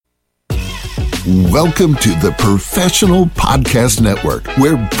Welcome to the Professional Podcast Network,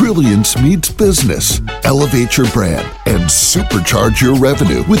 where brilliance meets business. Elevate your brand and supercharge your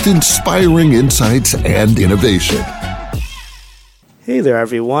revenue with inspiring insights and innovation. Hey there,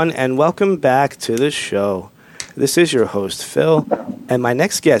 everyone, and welcome back to the show. This is your host, Phil, and my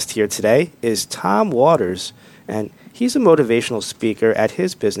next guest here today is Tom Waters, and he's a motivational speaker at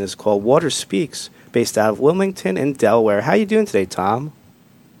his business called Waters Speaks, based out of Wilmington in Delaware. How are you doing today, Tom?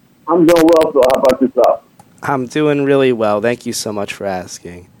 I'm doing well, Phil. How about yourself? I'm doing really well. Thank you so much for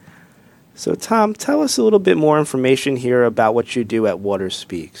asking. So, Tom, tell us a little bit more information here about what you do at Waters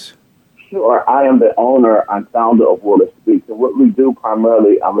Speaks. Sure. I am the owner and founder of Waters Speaks. And what we do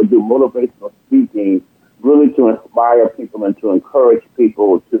primarily, I'm going to do motivational speaking really to inspire people and to encourage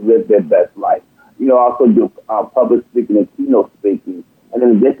people to live their best life. I also do public speaking and keynote speaking. And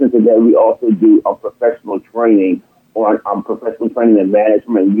in addition to that, we also do professional training on professional training and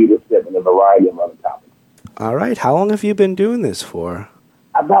management, leadership, and a variety of other topics. All right. How long have you been doing this for?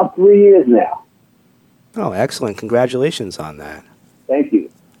 About 3 years now. Oh, excellent. Congratulations on that. Thank you.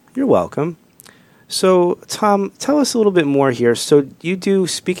 You're welcome. So, Tom, tell us a little bit more here. So you do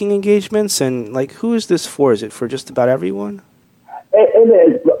speaking engagements, and who is this for? Is it for just about everyone?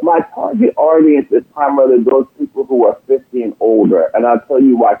 It is. My target audience is primarily those people who are 50 and older, and I'll tell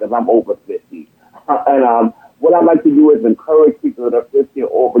you why, because I'm over 50. And what I like to do is encourage people that are 50 and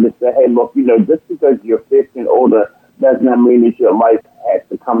over to say, hey, look, just because you're 50 and older does not mean that your life has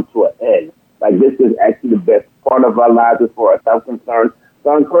to come to an end. This is actually the best part of our lives as far as I'm concerned.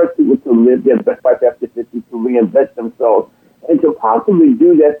 So I encourage people to live their best life after 50, to reinvest themselves, and to possibly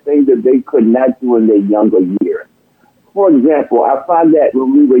do that thing that they could not do in their younger years. For example, I find that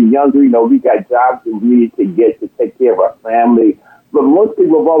when we were younger, we got jobs that we needed to get to take care of our family. But most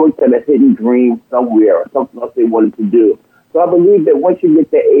people have always had a hidden dream somewhere or something else they wanted to do. So I believe that once you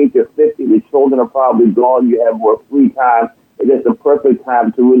get to the age of 50, the children are probably gone, you have more free time. It is the perfect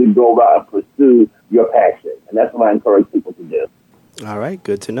time to really go out and pursue your passion. And that's what I encourage people to do. All right,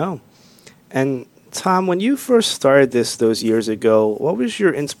 good to know. And Tom, when you first started this those years ago, what was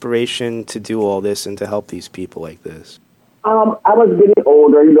your inspiration to do all this and to help these people like this? I was getting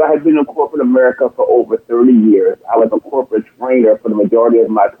older. I had been in corporate America for over 30 years. I was a corporate trainer for the majority of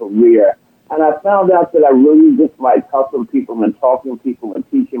my career. And I found out that I really just like helping people and talking to people and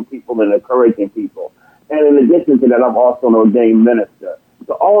teaching people and encouraging people. And in addition to that, I'm also an ordained minister.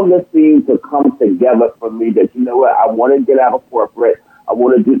 So all of this seemed to come together for me that, I want to get out of corporate. I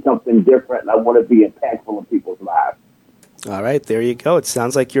want to do something different, and I want to be impactful in people's lives. All right, there you go. It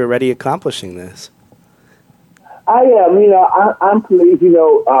sounds like you're already accomplishing this. I am. I'm pleased.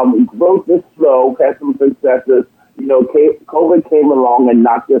 Growth is slow, had some successes. COVID came along and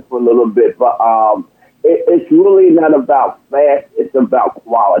knocked us for a little bit, but it's really not about fast. It's about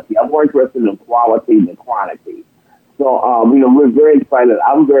quality. I'm more interested in quality than quantity. So, we're very excited.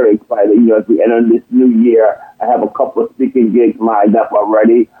 I'm very excited. As we enter this new year, I have a couple of speaking gigs lined up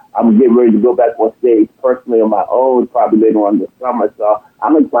already. I'm getting ready to go back on stage personally on my own, probably later on this summer. So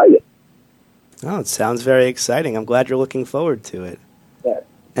I'm excited. Oh, it sounds very exciting. I'm glad you're looking forward to it. Yes.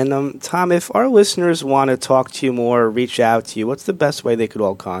 And Tom, if our listeners want to talk to you more or reach out to you, what's the best way they could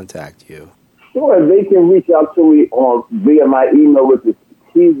all contact you? Sure. They can reach out to me via my email, which is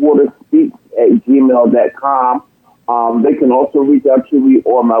twaterspeaks@gmail.com. They can also reach out to me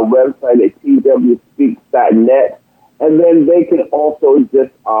on my website at twspeaks.net. And then they can also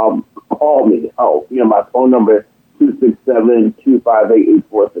just call me. My phone number is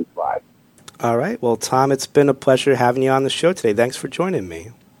 267-258-8465. All right. Well, Tom, it's been a pleasure having you on the show today. Thanks for joining me.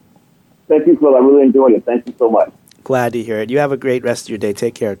 Thank you, Phil. I really enjoyed it. Thank you so much. Glad to hear it. You have a great rest of your day.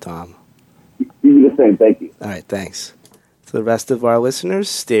 Take care, Tom. You do the same. Thank you. All right. Thanks. To the rest of our listeners,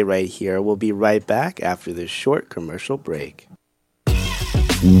 stay right here. We'll be right back after this short commercial break.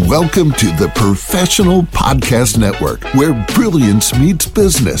 Welcome to the Professional Podcast Network, where brilliance meets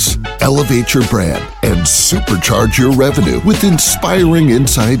business. Elevate your brand and supercharge your revenue with inspiring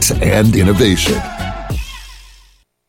insights and innovation.